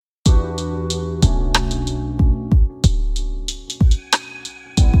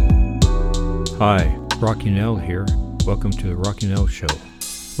Hi, Rocky Nell here. Welcome to the Rocky Nell Show.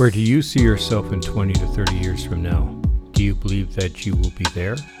 Where do you see yourself in 20 to 30 years from now? Do you believe that you will be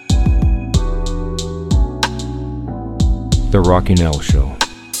there? The Rocky Nell Show.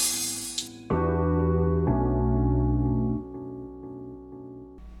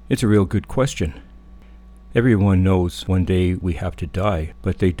 It's a real good question. Everyone knows one day we have to die,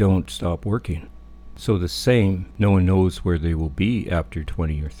 but they don't stop working. So the same, no one knows where they will be after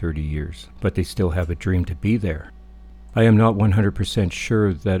 20 or 30 years, but they still have a dream to be there. I am not 100%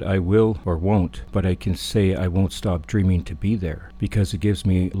 sure that I will or won't, but I can say I won't stop dreaming to be there, because it gives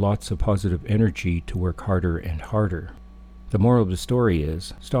me lots of positive energy to work harder and harder. The moral of the story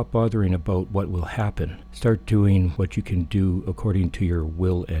is, stop bothering about what will happen. Start doing what you can do according to your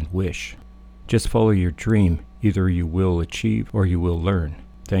will and wish. Just follow your dream. Either you will achieve or you will learn.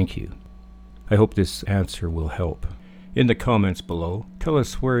 Thank you. I hope this answer will help. In the comments below, tell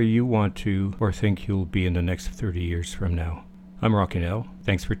us where you want to or think you'll be in the next 30 years from now. I'm Rocky Nell.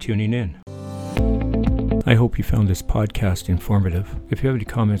 Thanks for tuning in. I hope you found this podcast informative. If you have any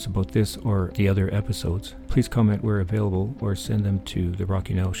comments about this or the other episodes, please comment where available or send them to the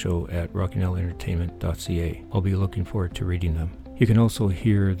Rocky Nell Show at rockynellentertainment.ca. I'll be looking forward to reading them. You can also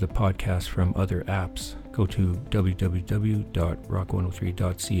hear the podcast from other apps. Go to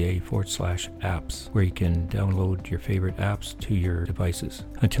www.rock103.ca/apps, where you can download your favorite apps to your devices.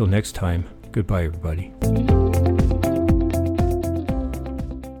 Until next time, goodbye everybody.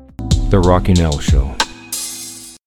 The Rocky Nell Show.